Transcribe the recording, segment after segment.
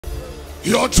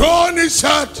Your throne is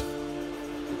set,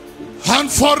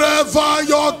 and forever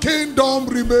your kingdom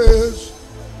remains.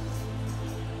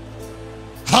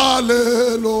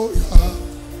 Hallelujah.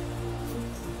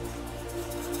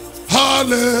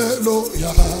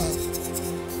 Hallelujah.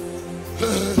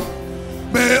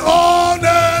 May all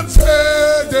them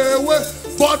fade away,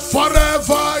 but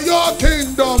forever your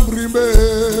kingdom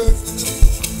remains.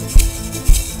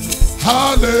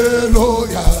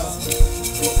 Hallelujah.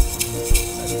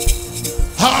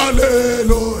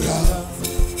 Hallelujah.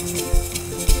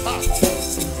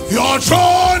 Your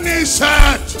throne is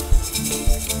set,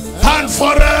 and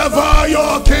forever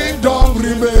your kingdom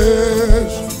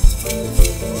remains.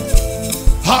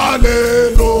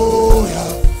 Hallelujah.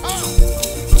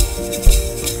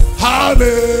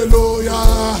 Hallelujah.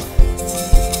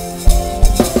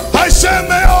 I say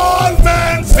may all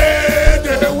men fade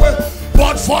away,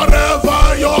 but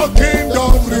forever your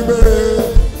kingdom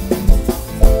remains.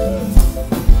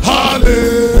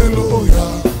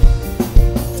 Hallelujah.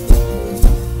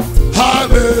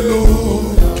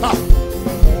 Hallelujah.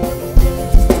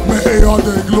 May all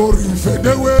the glory fade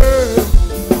away.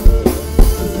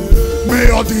 May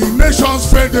all the nations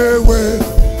fade away.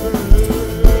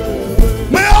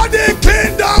 May all the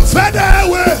kingdoms fade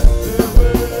away.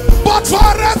 But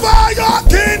forever your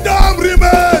kingdom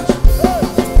remains.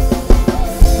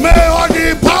 May all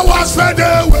the powers fade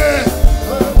away.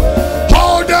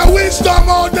 All the wisdom,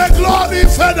 all the glory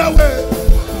fade away.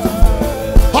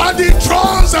 All the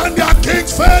thrones and their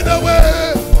kings fade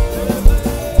away.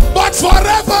 But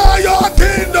forever your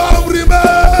kingdom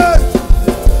remains.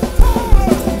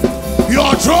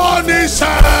 Your throne is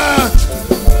set,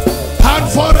 and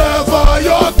forever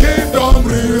your kingdom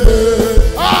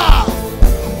remains. Ah!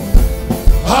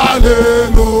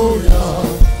 Hallelujah.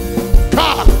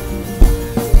 Ah!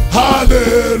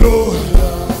 Hallelujah.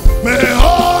 May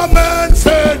all men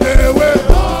fade away,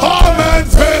 all men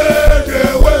fade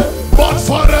away, but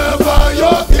forever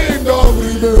your kingdom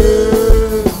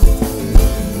remains.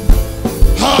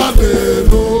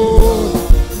 Hallelujah.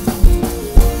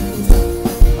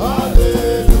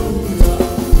 Hallelujah.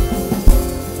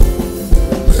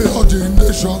 May all the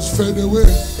nations fade away.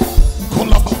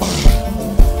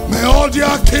 May all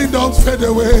their kingdoms fade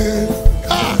away.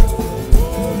 Ah.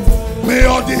 May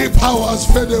all the powers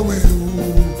fade away.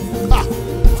 Ah.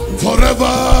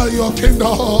 Forever your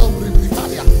kingdom remains.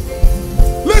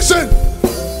 Listen.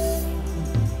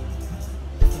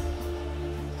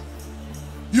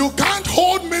 You can't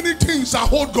hold many things and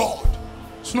hold God.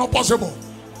 It's not possible.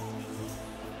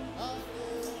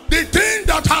 The thing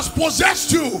that has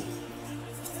possessed you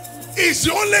is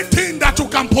the only thing that you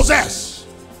can possess.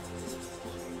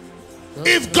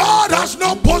 If God has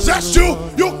not possessed you,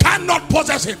 you cannot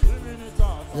possess him.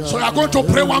 So you are going to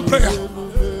pray one prayer.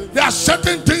 There are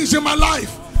certain things in my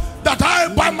life that I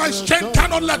by my strength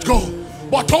cannot let go.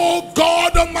 But oh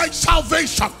God of my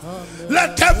salvation,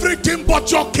 let everything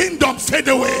but your kingdom fade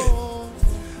away.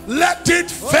 Let it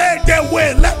fade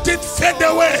away. Let it fade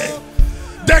away.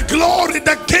 The glory,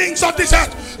 the kings of this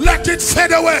earth, let it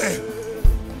fade away.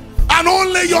 And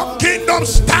only your kingdom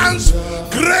stands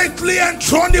greatly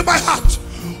enthroned in my heart.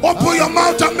 Open your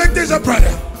mouth and make this a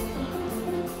prayer.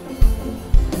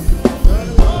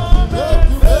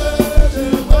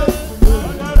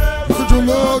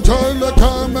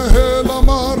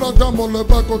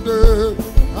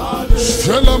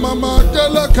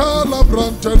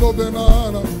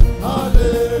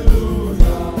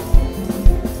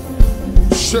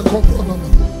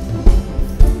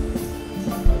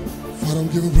 Father, we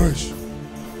give you praise.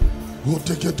 Go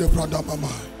take it, brother,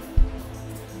 mama.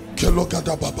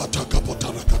 Kelokada baba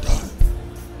takapotara kada.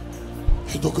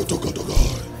 Hidokotokotogo.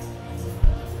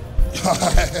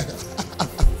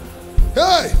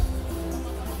 Hey!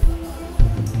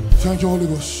 Thank you, Holy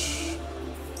Ghost.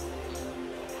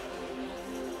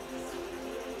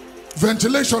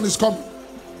 Ventilation is coming.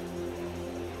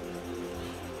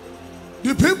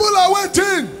 The people are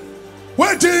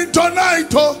waiting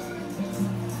tonight. Oh.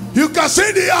 You can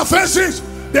see their faces.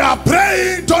 They are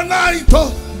praying tonight.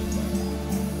 Oh.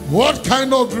 What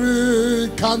kind of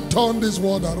drink can turn this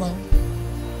world around?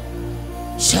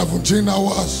 17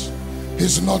 hours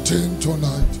is nothing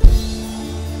tonight.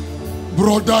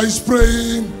 Brother is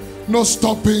praying, no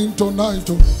stopping tonight.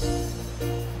 Oh.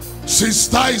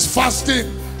 Sister is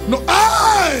fasting. No,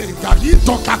 ay,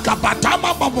 kayito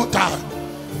kakabatama babota.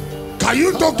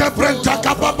 Kayuto kebrenta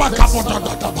kababa kabota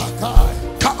dadaba.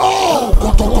 Ka oh,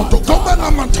 koto koba na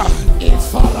manta.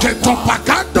 Keto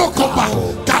pakando koba,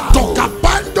 kato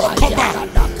kabando koba.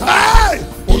 Ay,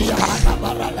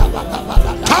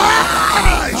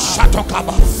 ay, shato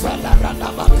kaba.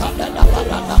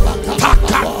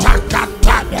 Taka taka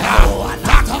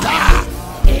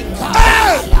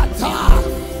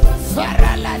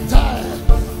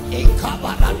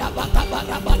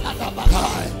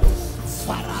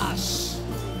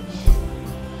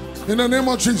In the name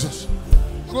of Jesus.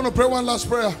 I'm going to pray one last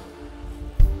prayer.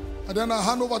 And then I'll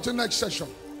hand over to the next session.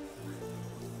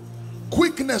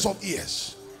 Quickness of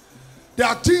ears. There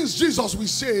are things Jesus will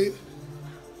say,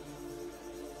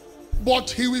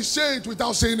 but he will say it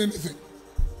without saying anything.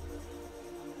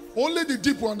 Only the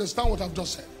deep will understand what I've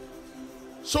just said.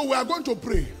 So we are going to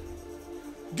pray.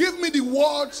 Give me the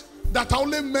words that are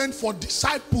only meant for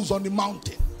disciples on the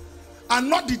mountain, and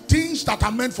not the things that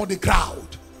are meant for the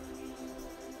crowd.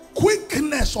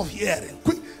 Quickness of hearing.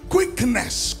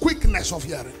 Quickness of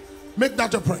hearing. Make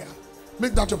that a prayer.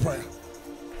 Make that a prayer.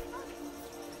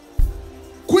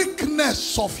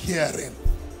 Quickness of hearing.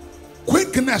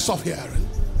 Quickness of hearing.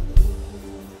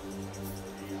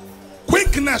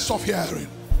 Quickness of hearing.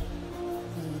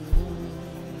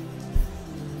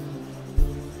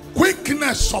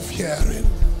 Quickness of hearing.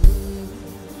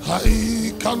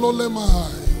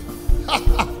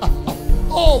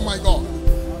 Oh my God.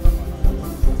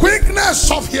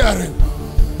 Quickness of hearing.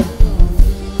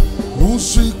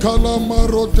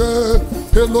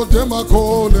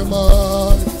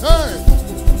 Hey.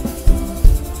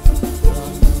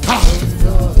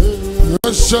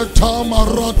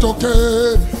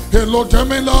 Hello,